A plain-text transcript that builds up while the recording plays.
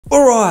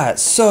Alright,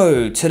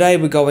 so today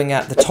we're going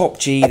at the top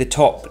G, the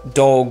top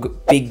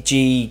dog, Big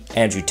G,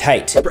 Andrew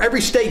Tate. For every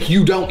steak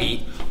you don't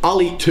eat,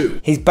 I'll eat 2.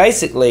 He's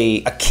basically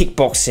a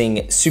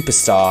kickboxing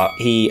superstar.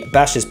 He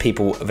bashes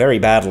people very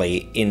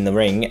badly in the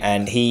ring,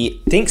 and he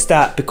thinks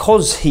that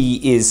because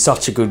he is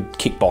such a good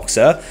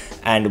kickboxer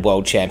and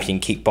world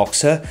champion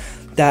kickboxer,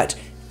 that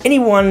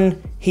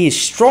anyone he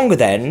is stronger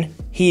than,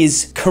 he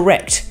is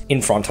correct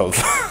in front of.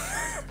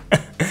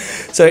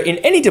 So in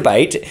any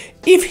debate,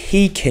 if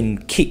he can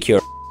kick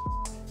your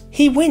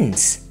he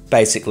wins,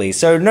 basically.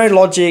 So no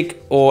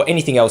logic or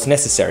anything else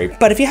necessary.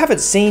 But if you haven't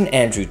seen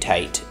Andrew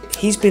Tate,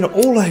 he's been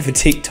all over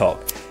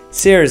TikTok.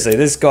 Seriously,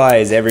 this guy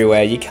is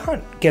everywhere. You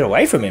can't get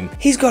away from him.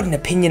 He's got an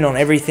opinion on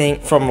everything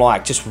from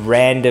like just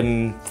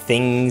random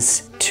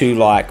things to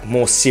like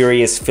more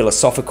serious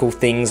philosophical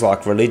things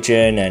like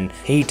religion, and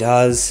he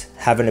does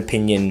have an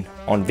opinion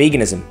on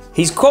veganism.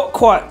 He's got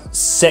quite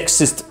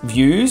sexist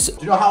views.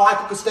 Do you know how I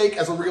cook a steak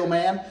as a real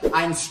man?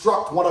 I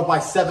instruct one of my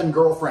 7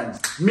 girlfriends.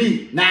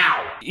 Me,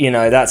 now! You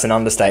know, that's an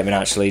understatement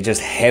actually,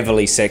 just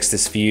heavily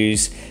sexist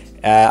views.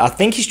 I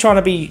think he's trying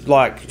to be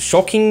like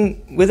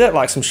shocking with it,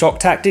 like some shock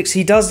tactics.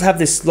 He does have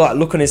this like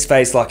look on his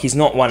face like he's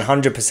not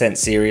 100%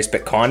 serious,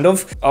 but kind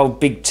of. Oh,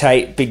 Big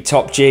Tate, Big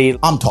Top G.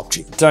 I'm Top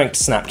G. Don't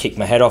snap kick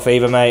my head off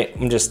either, mate.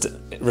 I'm just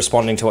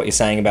responding to what you're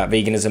saying about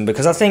veganism,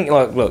 because I think,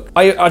 like, look,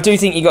 I do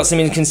think you got some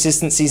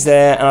inconsistencies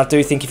there, and I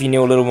do think if you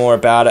knew a little more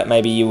about it,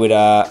 maybe you would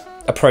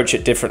approach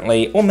it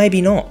differently, or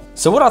maybe not.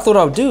 So what I thought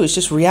I would do is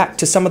just react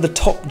to some of the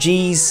Top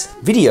G's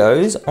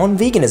videos on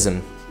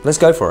veganism. Let's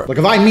go for it. Like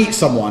if I meet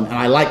someone and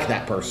I like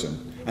that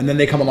person, and then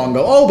they come along and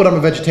go, oh, but I'm a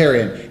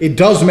vegetarian, it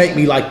does make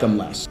me like them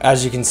less.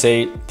 As you can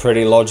see,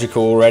 pretty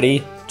logical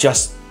already.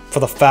 Just for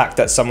the fact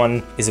that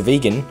someone is a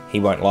vegan, he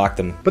won't like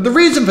them. But the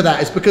reason for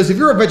that is because if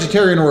you're a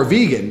vegetarian or a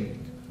vegan,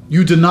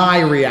 you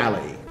deny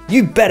reality.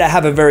 You better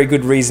have a very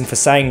good reason for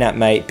saying that,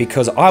 mate,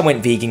 because I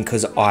went vegan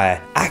because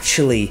I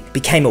actually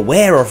became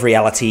aware of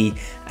reality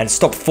and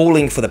stopped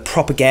falling for the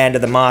propaganda,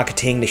 the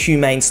marketing, the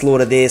humane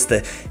slaughter this,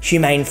 the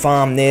humane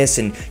farm this,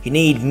 and you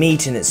need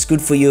meat and it's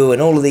good for you,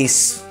 and all of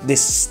this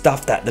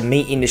stuff that the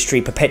meat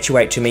industry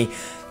perpetuate to me.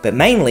 But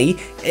mainly,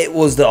 it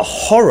was the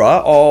horror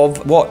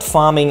of what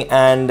farming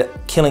and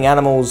killing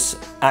animals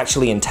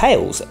actually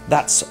entails.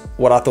 That's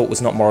what I thought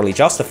was not morally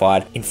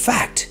justified. In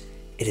fact,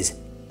 it is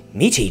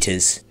meat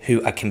eaters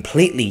who are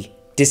completely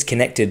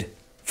disconnected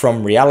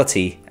from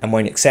reality and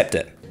won't accept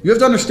it. You have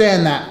to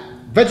understand that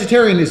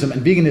vegetarianism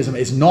and veganism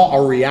is not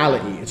a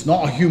reality. It's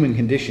not a human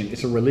condition.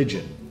 It's a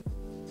religion.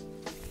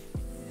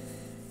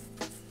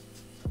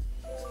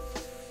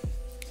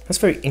 That's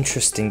very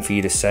interesting for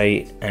you to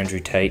say, Andrew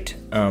Tate,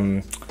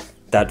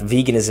 that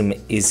veganism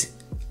is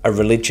a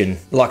religion,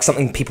 like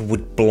something people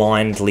would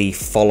blindly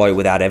follow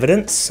without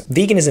evidence.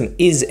 Veganism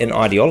is an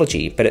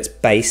ideology, but it's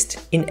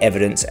based in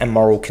evidence and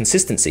moral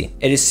consistency.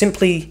 It is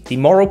simply the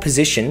moral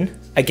position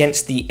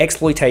against the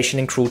exploitation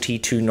and cruelty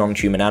to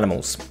non-human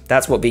animals.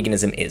 That's what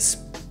veganism is,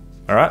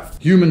 all right?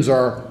 Humans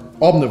are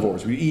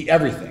omnivores. We eat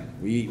everything.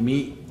 We eat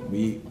meat, we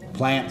eat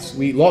plants,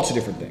 we eat lots of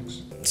different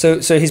things.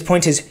 So his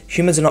point is,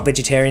 humans are not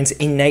vegetarians.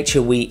 In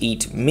nature, we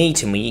eat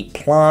meat and we eat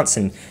plants,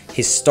 and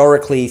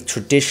historically,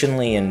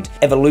 traditionally, and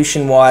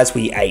evolution-wise,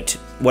 we ate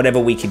whatever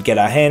we could get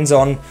our hands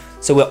on.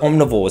 So we're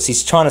omnivores.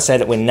 He's trying to say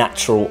that we're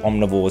natural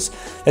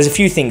omnivores. There's a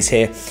few things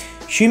here.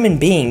 Human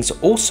beings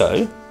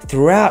also,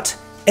 throughout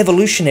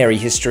evolutionary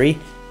history,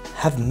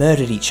 have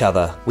murdered each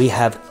other. We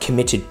have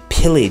committed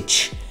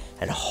pillage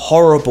and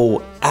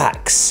horrible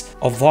acts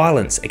of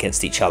violence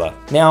against each other.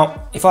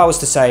 Now, if I was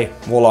to say,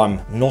 well,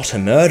 I'm not a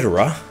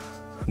murderer,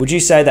 would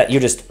you say that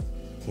you're just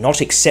not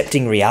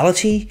accepting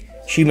reality?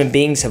 Human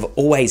beings have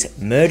always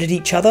murdered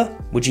each other?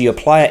 Would you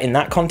apply it in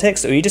that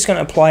context, or are you just going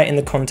to apply it in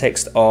the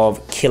context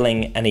of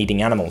killing and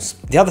eating animals?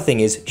 The other thing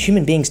is,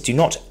 human beings do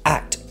not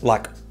act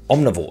like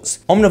omnivores.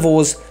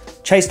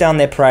 Omnivores chase down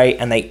their prey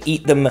and they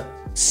eat them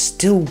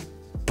still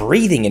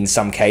breathing in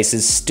some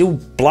cases, still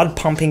blood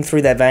pumping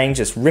through their veins,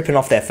 just ripping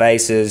off their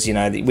faces. You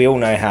know, we all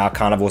know how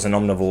carnivores and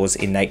omnivores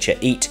in nature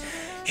eat.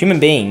 Human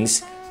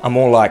beings are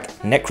more like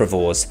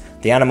necrovores.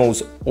 The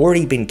animal's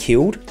already been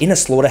killed in a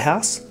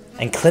slaughterhouse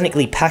and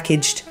clinically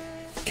packaged,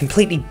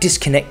 completely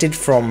disconnected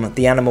from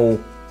the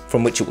animal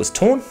from which it was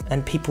torn,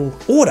 and people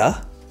order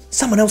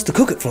someone else to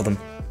cook it for them,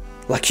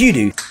 like you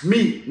do.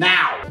 Me,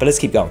 now! But let's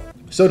keep going.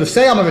 So to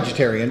say I'm a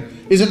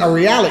vegetarian isn't a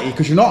reality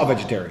because you're not a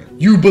vegetarian.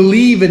 You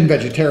believe in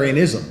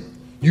vegetarianism.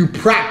 You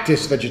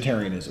practice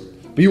vegetarianism,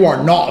 but you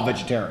are not a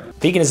vegetarian.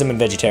 Veganism and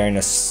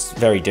vegetarianism are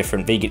very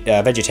different.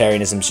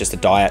 Vegetarianism is just a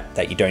diet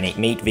that you don't eat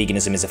meat.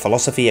 Veganism is a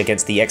philosophy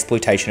against the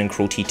exploitation and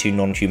cruelty to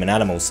non-human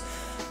animals.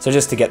 So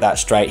just to get that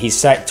straight,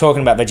 he's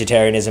talking about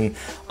vegetarianism.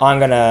 I'm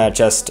gonna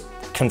just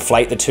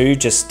conflate the two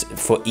just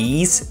for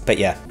ease, but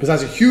yeah. Because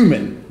as a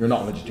human, you're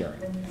not a vegetarian.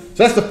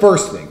 So that's the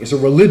first thing, it's a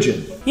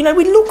religion. You know,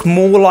 we look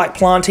more like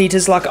plant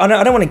eaters. Like, I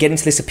don't want to get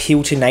into this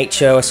appeal to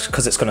nature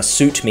because it's going to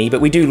suit me,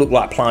 but we do look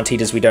like plant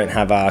eaters. We don't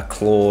have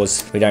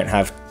claws, we don't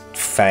have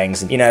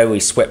fangs, and you know, we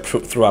sweat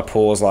through our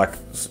pores like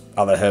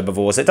other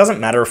herbivores. It doesn't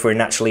matter if we're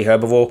naturally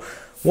herbivore.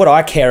 What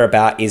I care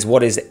about is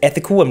what is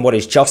ethical and what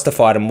is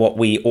justified and what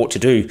we ought to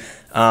do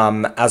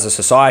as a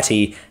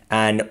society,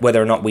 and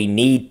whether or not we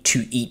need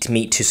to eat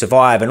meat to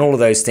survive, and all of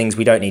those things.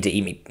 We don't need to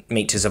eat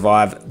meat to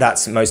survive.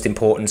 That's most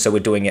important, so we're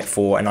doing it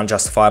for an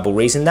unjustifiable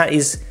reason. That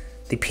is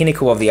the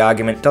pinnacle of the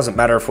argument. Doesn't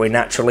matter if we're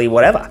naturally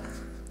whatever.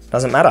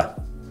 Doesn't matter.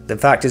 The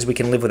fact is we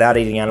can live without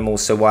eating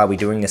animals, so why are we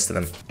doing this to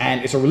them?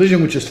 And it's a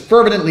religion which is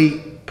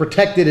fervently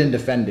protected and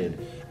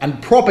defended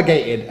and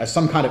propagated as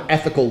some kind of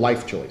ethical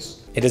life choice.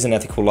 It is an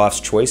ethical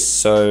life choice,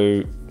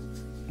 so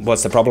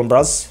what's the problem,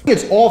 bruz?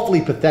 It's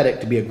awfully pathetic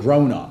to be a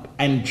grown-up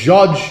and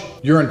judge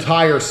your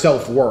entire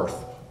self-worth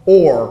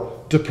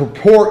or to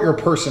purport your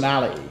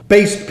personality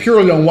based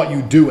purely on what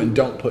you do and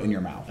don't put in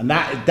your mouth. And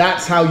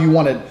that's how you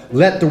want to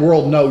let the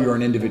world know you're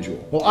an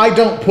individual. Well, I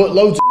don't put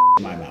loads of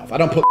in my mouth. I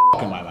don't put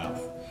in my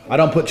mouth. I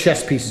don't put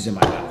chess pieces in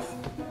my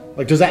mouth.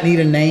 Like, does that need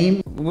a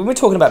name? When we're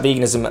talking about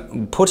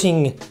veganism,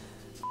 putting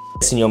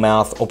in your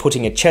mouth or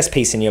putting a chess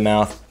piece in your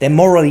mouth, they're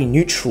morally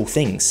neutral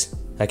things,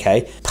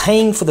 okay?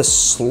 Paying for the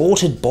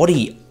slaughtered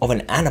body of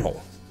an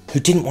animal who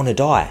didn't want to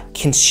die,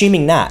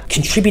 consuming that,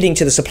 contributing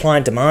to the supply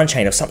and demand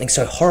chain of something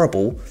so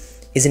horrible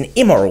is an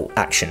immoral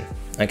action,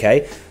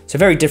 okay? So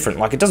very different.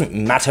 Like, it doesn't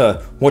matter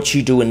what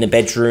you do in the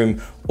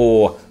bedroom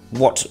or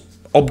what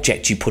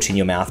object you put in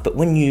your mouth, but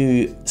when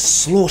you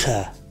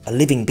slaughter a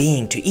living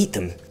being to eat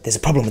them, there's a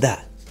problem with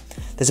that.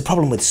 There's a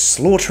problem with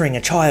slaughtering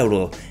a child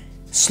or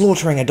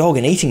slaughtering a dog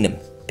and eating them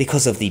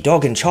because of the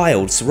dog and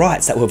child's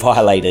rights that were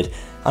violated.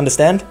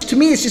 Understand? To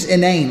me, it's just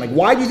inane. Like,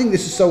 why do you think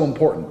this is so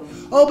important?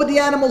 Oh, but the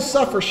animals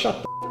suffer.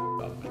 Shut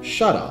the up.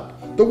 Shut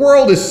up. The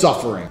world is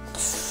suffering.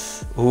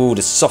 Ooh,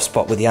 the soft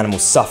spot with the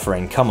animals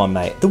suffering. Come on,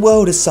 mate. The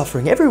world is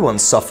suffering.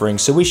 Everyone's suffering.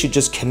 So we should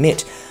just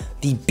commit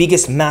the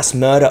biggest mass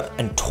murder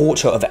and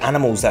torture of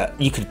animals that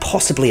you could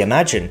possibly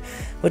imagine.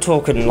 We're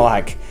talking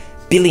like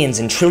billions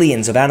and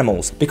trillions of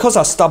animals. Because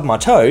I stubbed my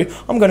toe,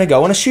 I'm gonna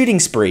go on a shooting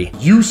spree.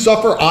 You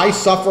suffer, I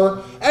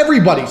suffer,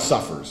 everybody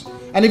suffers.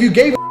 And if you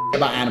gave a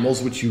about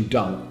animals, which you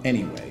don't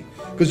anyway,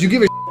 because you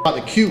give a about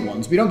the cute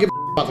ones, but you don't give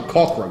a about the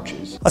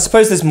cockroaches. I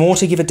suppose there's more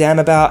to give a damn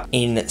about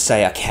in,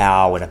 say, a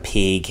cow and a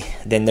pig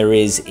than there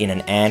is in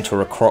an ant or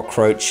a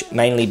cockroach,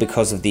 mainly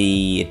because of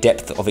the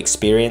depth of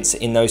experience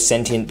in those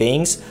sentient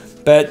beings.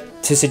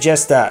 But to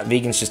suggest that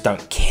vegans just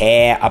don't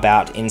care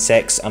about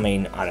insects, I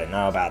mean, I don't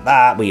know about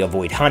that. We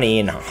avoid honey,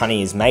 and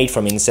honey is made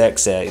from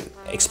insects,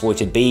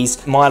 exploited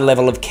bees. My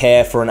level of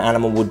care for an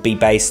animal would be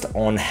based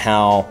on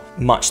how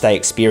much they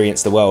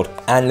experience the world.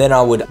 And then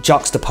I would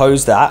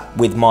juxtapose that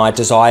with my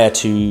desire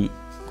to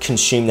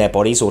consume their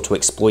bodies or to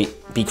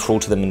exploit, be cruel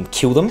to them and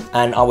kill them.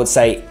 And I would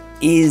say,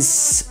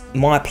 is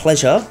my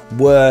pleasure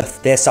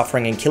worth their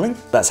suffering and killing?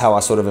 That's how I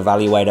sort of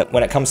evaluate it.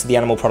 When it comes to the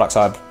animal products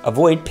I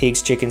avoid,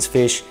 pigs, chickens,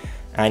 fish,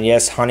 and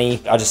yes,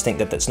 honey, I just think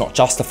that that's not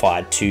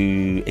justified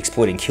to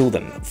exploit and kill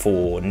them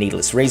for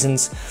needless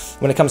reasons.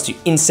 When it comes to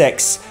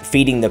insects,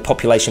 feeding the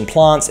population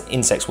plants,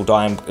 insects will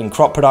die in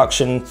crop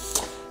production,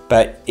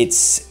 but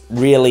it's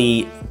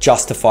really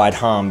justified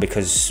harm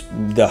because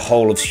the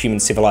whole of human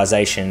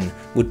civilization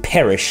would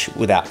perish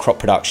without crop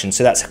production.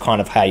 So that's kind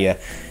of how you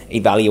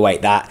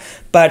evaluate that.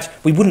 But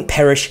we wouldn't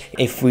perish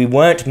if we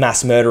weren't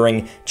mass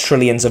murdering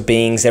trillions of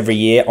beings every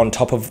year on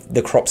top of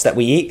the crops that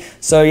we eat.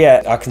 So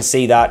yeah, I can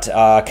see that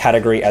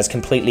category as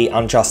completely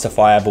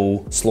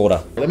unjustifiable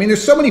slaughter. I mean,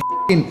 there's so many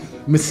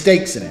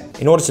mistakes in it.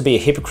 In order to be a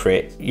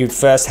hypocrite, you'd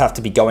first have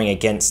to be going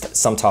against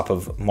some type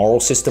of moral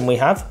system we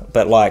have.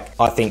 But like,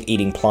 I think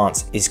eating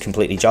plants is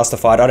completely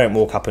justified. I don't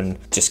walk up and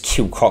just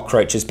kill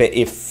cockroaches, but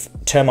if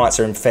termites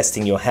are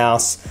infesting your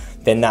house,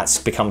 then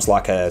that becomes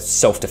like a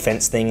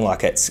self-defense thing,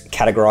 like it's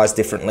categorized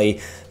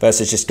differently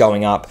versus just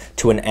going up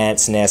to an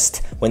ant's nest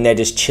when they're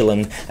just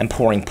chilling and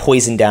pouring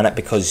poison down it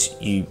because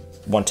you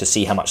want to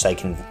see how much they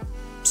can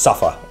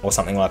suffer or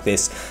something like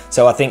this.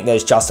 So I think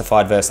there's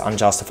justified versus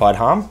unjustified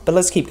harm, but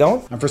let's keep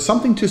going. And for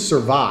something to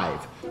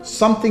survive,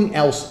 something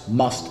else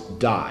must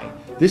die.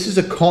 This is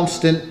a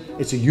constant,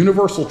 it's a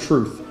universal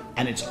truth,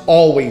 and it's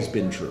always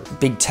been true.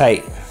 Big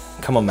Tate,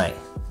 come on mate.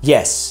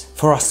 Yes,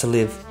 for us to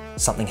live,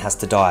 something has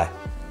to die.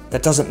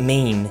 That doesn't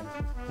mean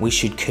we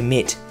should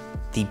commit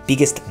the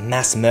biggest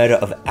mass murder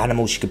of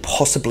animals you could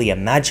possibly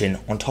imagine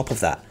on top of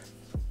that.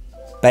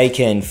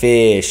 Bacon,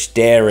 fish,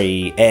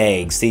 dairy,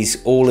 eggs,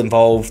 these all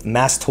involve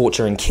mass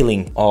torture and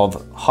killing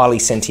of highly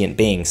sentient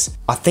beings.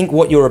 I think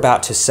what you're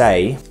about to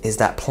say is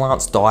that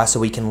plants die so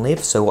we can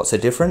live, so what's the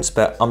difference?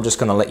 But I'm just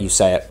gonna let you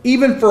say it.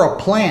 Even for a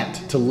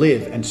plant to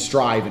live and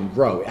strive and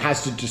grow, it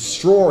has to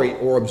destroy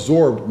or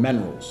absorb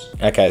minerals.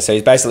 Okay, so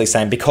he's basically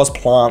saying because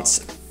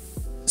plants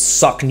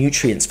suck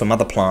nutrients from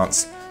other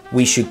plants,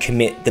 we should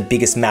commit the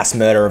biggest mass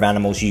murder of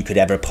animals you could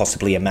ever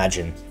possibly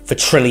imagine for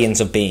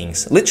trillions of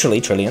beings. Literally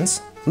trillions.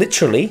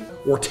 Literally.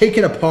 Or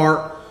taken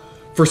apart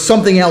for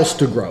something else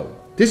to grow.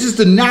 This is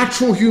the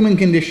natural human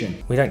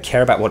condition. We don't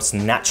care about what's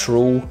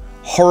natural.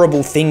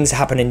 Horrible things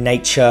happen in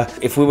nature.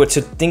 If we were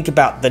to think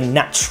about the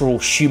natural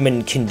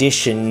human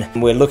condition,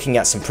 we're looking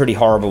at some pretty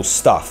horrible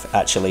stuff,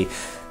 actually.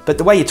 But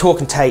the way you're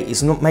talking, Tate,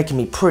 is not making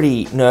me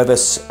pretty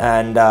nervous,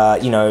 and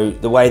you know,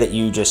 the way that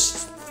you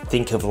just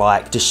think of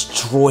like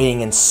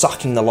destroying and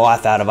sucking the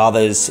life out of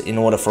others in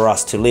order for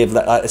us to live.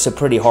 It's a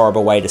pretty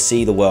horrible way to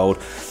see the world.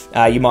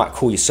 You might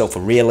call yourself a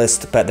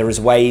realist, but there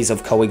is ways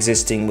of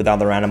coexisting with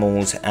other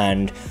animals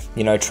and,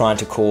 you know, trying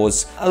to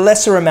cause a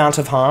lesser amount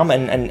of harm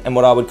and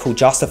what I would call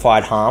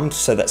justified harm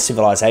so that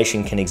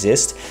civilization can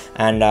exist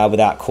and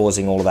without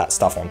causing all of that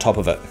stuff on top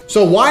of it.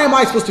 So why am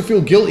I supposed to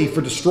feel guilty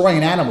for destroying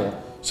an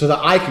animal so that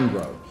I can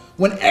grow,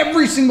 when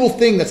every single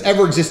thing that's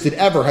ever existed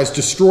ever has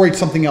destroyed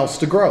something else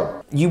to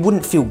grow? You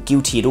wouldn't feel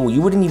guilty at all.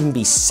 You wouldn't even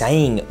be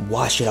saying,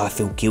 why should I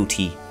feel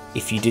guilty,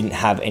 if you didn't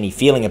have any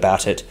feeling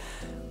about it.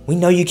 We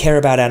know you care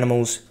about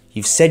animals.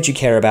 You've said you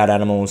care about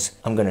animals.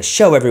 I'm going to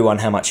show everyone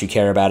how much you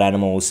care about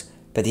animals.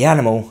 But the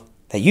animal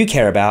that you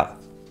care about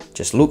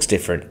just looks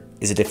different,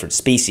 is a different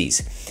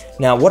species.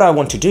 Now, what I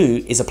want to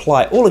do is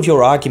apply all of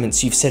your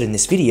arguments you've said in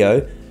this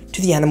video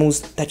to the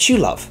animals that you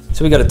love.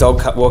 So we got a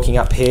dog walking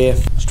up here,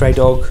 stray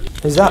dog.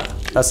 Who's that?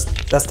 That's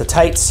the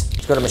Tates.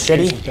 He's got a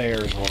machete. These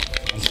bears or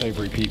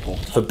unsavory people.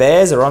 For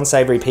bears or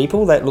unsavory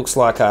people, that looks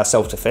like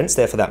self-defense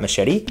there for that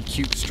machete.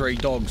 Cute stray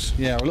dogs.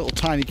 Yeah, little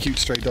tiny cute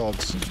stray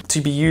dogs.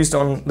 To be used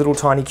on little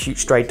tiny cute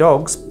stray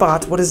dogs,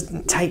 but what does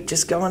Tate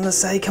just go on to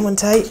say? Come on,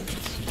 Tate.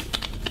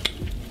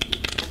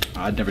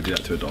 I'd never do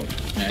that to a dog.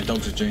 Yeah,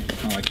 dogs are G.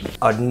 I like them.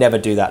 I'd never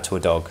do that to a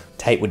dog.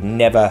 Tate would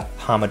never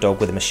harm a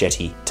dog with a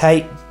machete.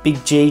 Tate,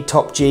 big G,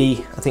 top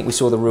G. I think we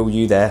saw the real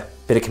you there.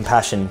 Bit of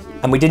compassion.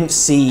 And we didn't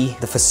see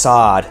the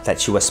facade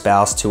that you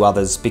espouse to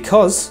others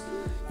because,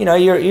 you know,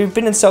 you've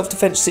been in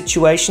self-defense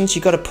situations.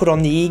 You got to put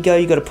on the ego.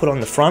 You got to put on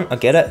the front. I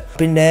get it.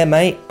 Been there,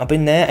 mate. I've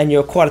been there. And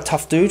you're quite a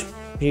tough dude.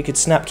 You could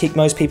snap kick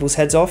most people's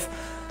heads off.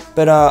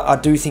 But I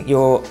do think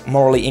you're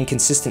morally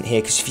inconsistent here,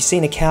 because if you've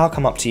seen a cow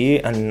come up to you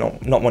and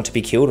not want to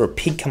be killed, or a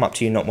pig come up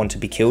to you and not want to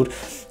be killed,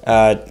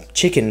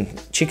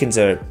 chickens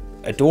are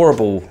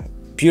adorable,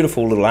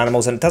 beautiful little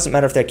animals, and it doesn't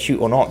matter if they're cute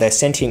or not. They're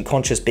sentient,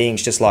 conscious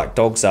beings just like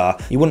dogs are.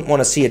 You wouldn't want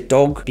to see a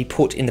dog be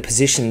put in the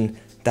position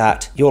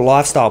that your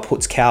lifestyle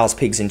puts cows,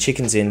 pigs, and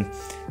chickens in.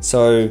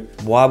 So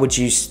why would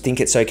you think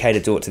it's okay to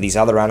do it to these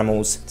other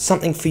animals?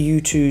 Something for you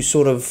to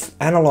sort of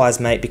analyze,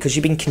 mate, because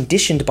you've been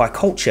conditioned by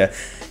culture.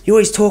 You're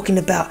always talking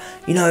about,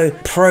 you know,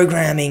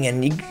 programming,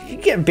 and you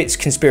get a bit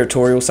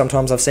conspiratorial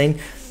sometimes, I've seen.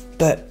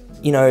 But,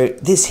 you know,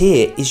 this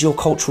here is your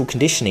cultural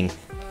conditioning.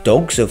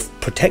 Dogs are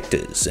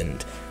protectors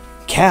and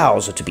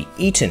cows are to be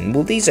eaten.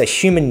 Well, these are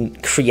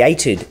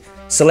human-created,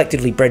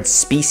 selectively bred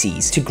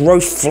species to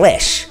grow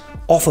flesh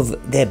off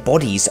of their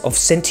bodies of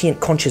sentient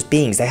conscious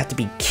beings. They have to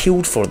be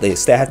killed for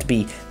this. They have to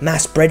be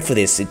mass bred for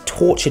this,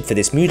 tortured for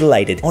this,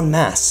 mutilated en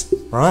masse,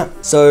 right?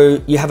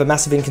 So you have a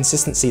massive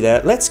inconsistency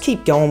there. Let's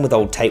keep going with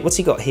old Tate. What's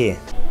he got here?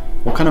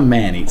 What kind of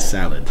man eats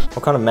salad?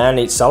 What kind of man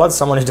eats salad?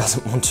 Someone who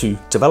doesn't want to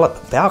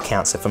develop bowel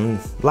cancer from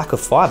lack of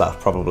fiber,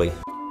 probably.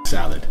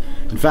 Salad.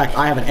 In fact,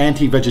 I have an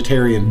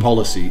anti-vegetarian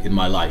policy in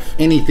my life.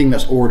 Anything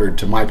that's ordered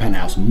to my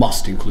penthouse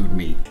must include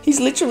meat.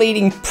 He's literally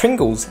eating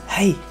Pringles.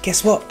 Hey,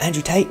 guess what,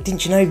 Andrew Tate?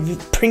 Didn't you know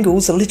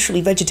Pringles are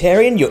literally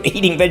vegetarian? You're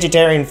eating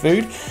vegetarian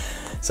food.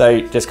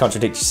 So just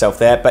contradict yourself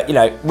there. But you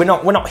know, we're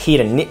not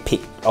here to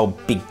nitpick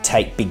old Big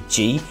Tate, Big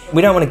G.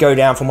 We don't want to go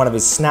down from one of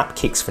his snap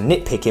kicks for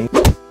nitpicking.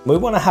 We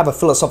want to have a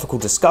philosophical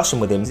discussion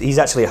with him. He's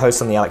actually a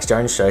host on the Alex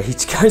Jones show. He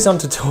goes on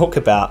to talk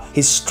about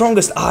his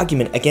strongest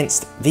argument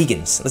against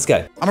vegans. Let's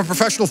go. I'm a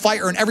professional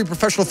fighter, and every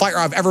professional fighter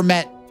I've ever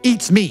met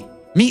eats meat.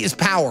 Meat is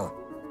power.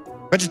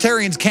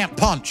 Vegetarians can't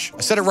punch.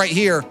 I said it right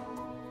here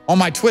on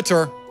my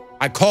Twitter.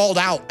 I called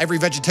out every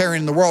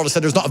vegetarian in the world. I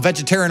said there's not a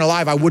vegetarian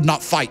alive I would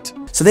not fight.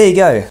 So there you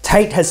go.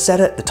 Tate has said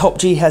it. The top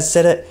G has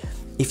said it.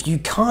 If you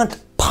can't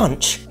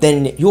punch,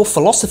 then your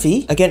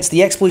philosophy against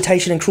the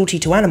exploitation and cruelty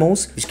to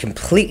animals is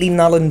completely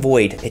null and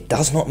void. It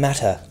does not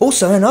matter.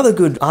 Also, another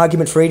good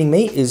argument for eating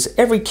meat is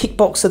every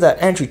kickboxer that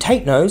Andrew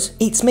Tate knows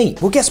eats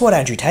meat. Well, guess what,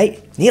 Andrew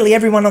Tate? Nearly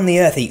everyone on the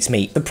earth eats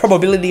meat. The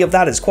probability of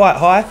that is quite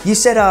high. You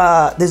said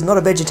there's not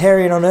a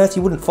vegetarian on earth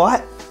you wouldn't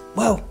fight?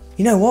 Well,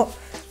 you know what?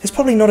 There's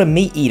probably not a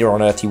meat eater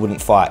on earth you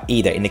wouldn't fight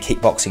either in the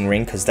kickboxing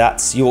ring, because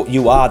that's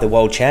you are the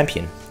world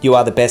champion. You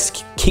are the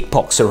best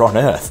kickboxer on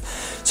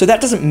earth. So that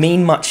doesn't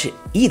mean much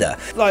either.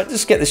 Like,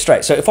 just get this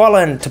straight. So if I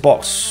learn to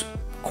box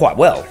quite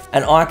well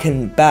and I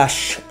can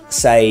bash,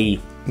 say,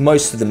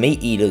 most of the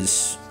meat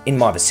eaters in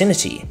my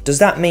vicinity, does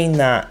that mean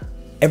that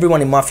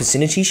everyone in my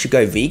vicinity should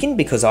go vegan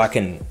because I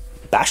can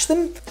bash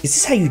them? Is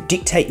this how you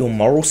dictate your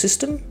moral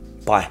system?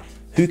 By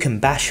who can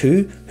bash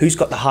who? Who's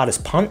got the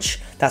hardest punch?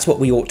 That's what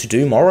we ought to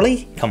do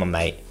morally? Come on,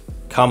 mate.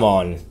 Come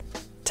on.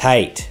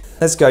 Tate.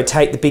 Let's go,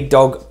 Tate, the big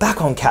dog,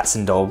 back on cats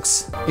and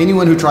dogs.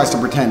 Anyone who tries to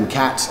pretend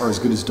cats are as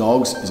good as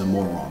dogs is a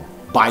moron,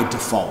 by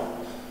default.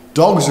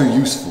 Dogs are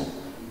useful.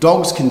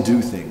 Dogs can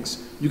do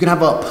things. You can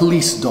have a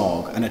police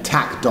dog, an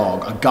attack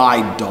dog, a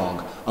guide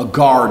dog, a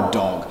guard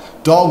dog.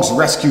 Dogs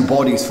rescue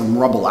bodies from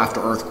rubble after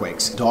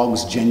earthquakes.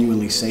 Dogs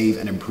genuinely save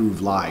and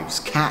improve lives.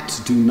 Cats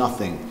do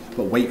nothing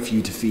but wait for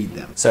you to feed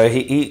them. So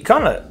it's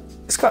kind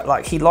of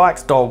like he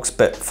likes dogs,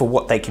 but for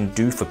what they can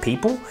do for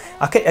people.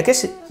 I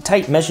guess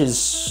Tate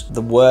measures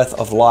the worth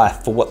of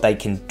life for what they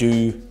can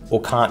do or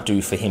can't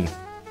do for him.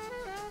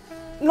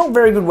 Not a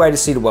very good way to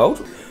see the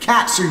world.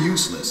 Cats are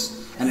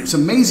useless. And it's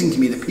amazing to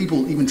me that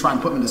people even try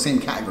and put them in the same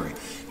category.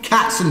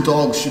 Cats and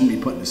dogs shouldn't be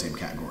put in the same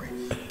category.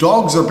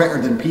 Dogs are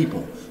better than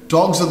people.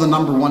 Dogs are the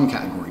 #1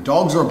 category.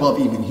 Dogs are above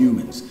even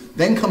humans.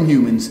 Then come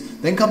humans,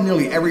 then come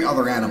nearly every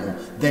other animal,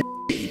 then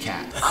a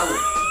cat.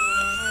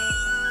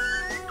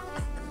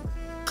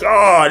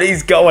 God,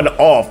 he's going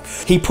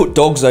off. He put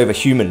dogs over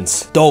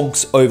humans.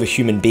 Dogs over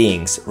human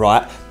beings,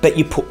 right? But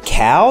you put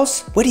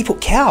cows? Where do you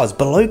put cows?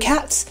 Below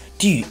cats?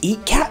 Do you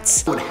eat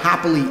cats? I would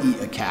happily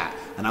eat a cat,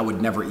 and I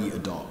would never eat a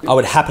dog. I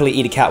would happily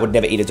eat a cat, would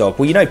never eat a dog.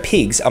 Well, you know,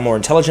 pigs are more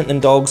intelligent than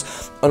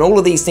dogs, and all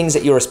of these things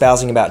that you're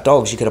espousing about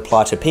dogs, you could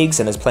apply to pigs,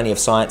 and there's plenty of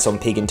science on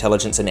pig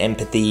intelligence and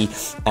empathy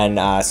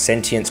and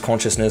sentience,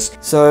 consciousness.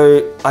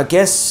 So I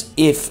guess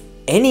if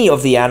any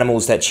of the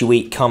animals that you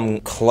eat come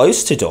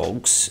close to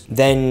dogs,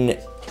 then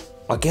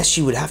I guess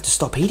you would have to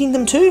stop eating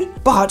them too.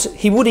 But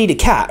he would eat a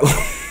cat.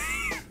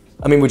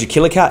 I mean, would you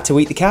kill a cat to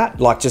eat the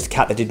cat? Like just a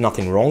cat that did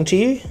nothing wrong to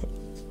you?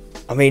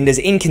 I mean, there's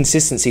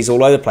inconsistencies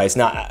all over the place.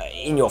 Now,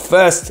 in your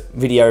first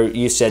video,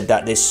 you said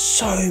that there's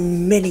so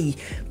many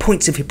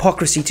points of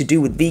hypocrisy to do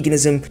with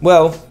veganism.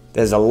 Well,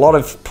 there's a lot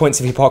of points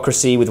of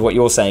hypocrisy with what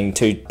you're saying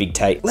too, Big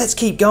Tate. Let's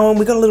keep going.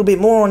 We got a little bit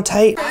more on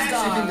Tate. I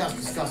actually think that's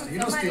disgusting. You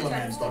don't steal a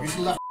man's dog. You should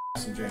left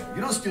in jail.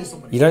 You don't steal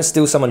somebody's You don't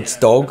steal someone's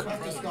dog?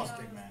 That's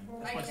disgusting,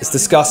 man. It's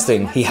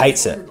disgusting. He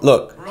hates it.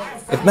 Look,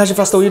 imagine if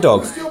I stole your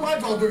dog. You steal my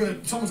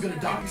dog, someone's gonna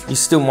die. You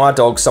steal my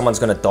dog, someone's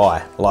gonna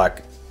die.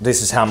 Like,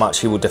 this is how much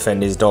he would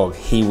defend his dog.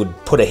 He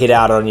would put a hit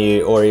out on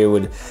you, or he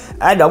would,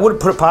 and I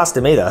wouldn't put it past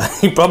him either.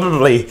 He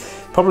probably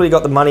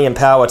got the money and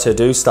power to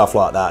do stuff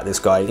like that, this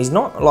guy. He's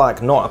not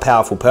like not a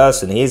powerful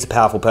person. He is a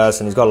powerful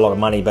person, he's got a lot of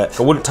money, but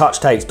I wouldn't touch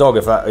Tate's dog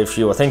if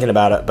you were thinking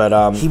about it,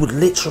 but he would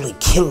literally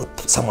kill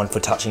someone for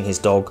touching his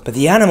dog. But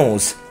the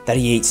animals that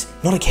he eats,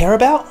 not a care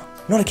about?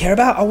 Not a care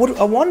about?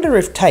 I wonder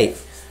if Tate,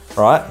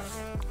 right?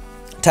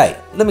 Tate,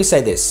 let me say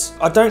this.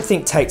 I don't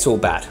think Tate's all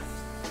bad,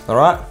 all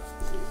right?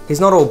 He's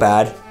not all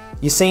bad.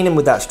 You've seen him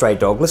with that stray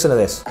dog. Listen to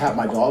this. I have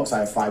my dogs. I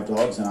have 5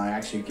 dogs, and I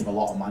actually give a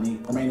lot of money.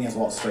 Romania has a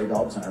lot of stray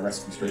dogs, and I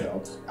rescue stray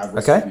dogs. I've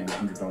rescued maybe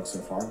 100 dogs so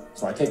far.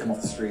 So I take them off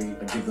the street,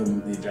 I give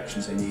them the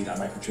injections they need, I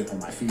microchip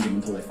them, I feed them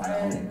until they find a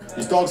home.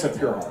 These dogs have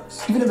pure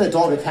hearts. Even if a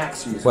dog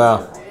attacks you, it's with a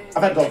pure heart.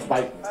 I've had dogs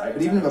bite me, right?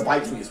 But even if it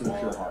bites me, it's with a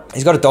pure heart.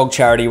 He's got a dog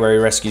charity where he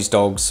rescues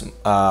dogs,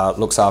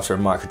 looks after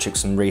them,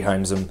 microchips and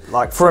rehomes them.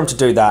 Like, for him to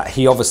do that,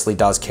 he obviously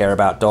does care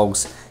about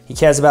dogs. He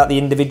cares about the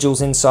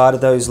individuals inside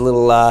of those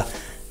little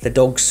the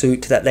dog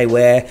suit that they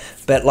wear,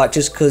 but like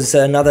just because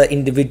another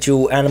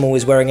individual animal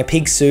is wearing a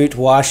pig suit,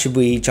 why should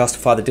we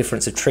justify the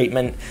difference of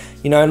treatment?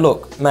 You know,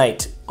 look,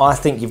 mate, I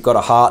think you've got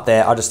a heart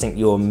there. I just think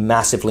you're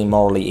massively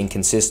morally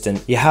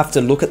inconsistent. You have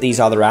to look at these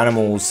other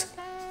animals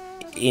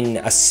in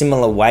a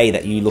similar way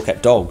that you look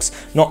at dogs.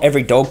 Not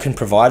every dog can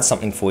provide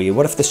something for you.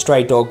 What if the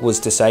stray dog was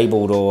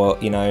disabled, or,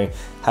 you know,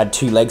 had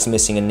 2 legs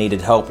missing and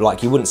needed help?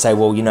 Like, you wouldn't say,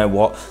 well, you know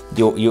what,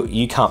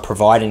 you can't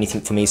provide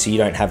anything for me, so you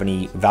don't have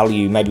any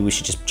value. Maybe we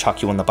should just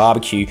chuck you on the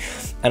barbecue.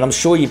 And I'm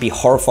sure you'd be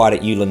horrified at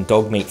Yulin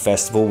Dog Meat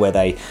Festival, where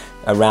they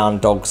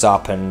round dogs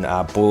up and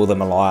boil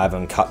them alive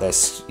and cut their,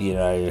 you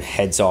know,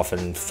 heads off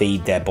and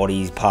feed their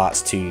body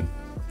parts to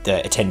the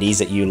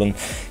attendees at Yulin.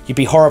 You'd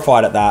be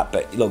horrified at that,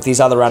 but look, these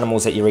other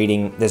animals that you're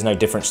eating, there's no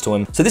difference to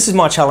them. So this is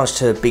my challenge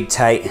to Big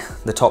Tate,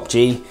 the top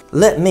G.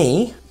 Let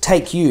me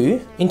take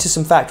you into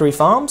some factory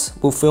farms.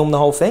 We'll film the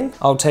whole thing.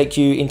 I'll take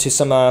you into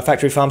some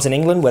factory farms in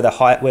England where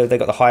they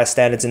got the highest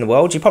standards in the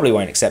world. You probably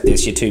won't accept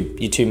this.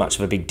 You're too much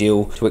of a big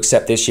deal to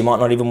accept this. You might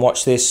not even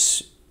watch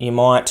this. You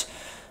might.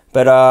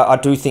 But I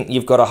do think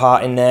you've got a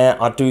heart in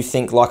there. I do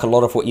think, like, a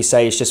lot of what you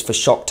say is just for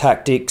shock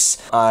tactics.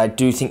 I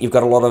do think you've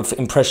got a lot of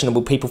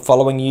impressionable people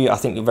following you. I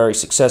think you're very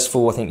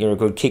successful. I think you're a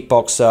good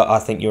kickboxer. I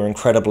think you're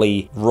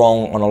incredibly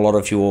wrong on a lot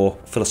of your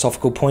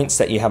philosophical points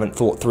that you haven't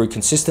thought through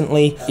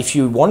consistently. If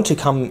you want to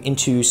come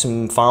into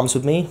some farms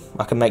with me,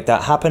 I can make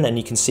that happen, and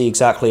you can see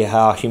exactly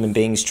how human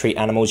beings treat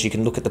animals. You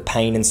can look at the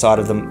pain inside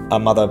of a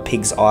mother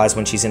pig's eyes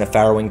when she's in a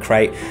farrowing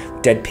crate,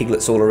 dead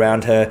piglets all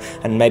around her,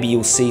 and maybe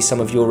you'll see some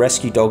of your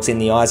rescue dogs in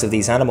the eyes of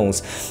these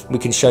animals. We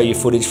can show you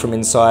footage from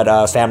inside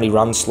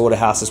family-run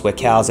slaughterhouses where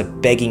cows are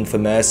begging for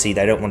mercy.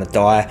 They don't want to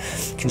die.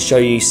 Can show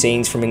you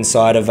scenes from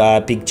inside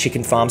of big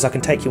chicken farms. I can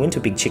take you into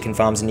big chicken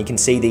farms, and you can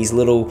see these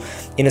little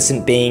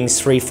innocent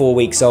beings, 3-4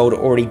 weeks old,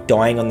 already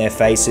dying on their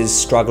faces,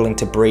 struggling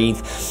to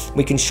breathe.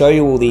 We can show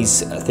you all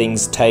these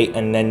things, Tate,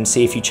 and then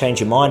see if you change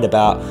your mind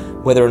about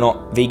whether or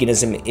not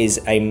veganism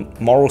is a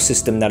moral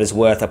system that is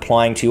worth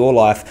applying to your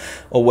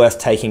life or worth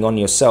taking on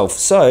yourself.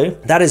 So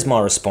that is my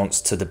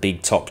response to the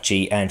big top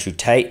G, Andrew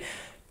Tate.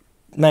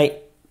 Mate,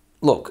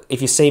 look,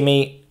 if you see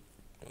me,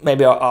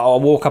 maybe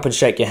I'll walk up and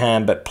shake your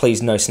hand, but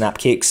please no snap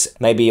kicks.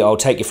 Maybe I'll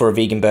take you for a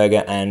vegan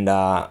burger, and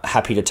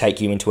happy to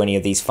take you into any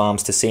of these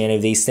farms to see any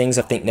of these things.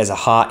 I think there's a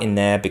heart in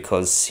there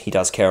because he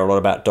does care a lot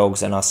about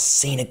dogs, and I've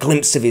seen a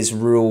glimpse of his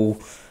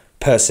real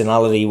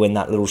personality when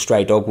that little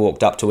stray dog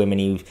walked up to him and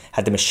he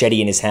had the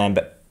machete in his hand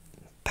but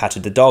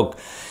patted the dog.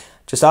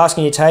 Just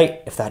asking you,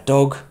 Tate, if that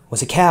dog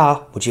was a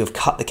cow, would you have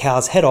cut the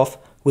cow's head off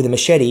with a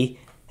machete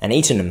and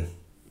eaten him?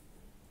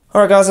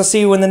 Alright guys, I'll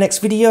see you in the next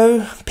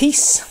video.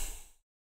 Peace.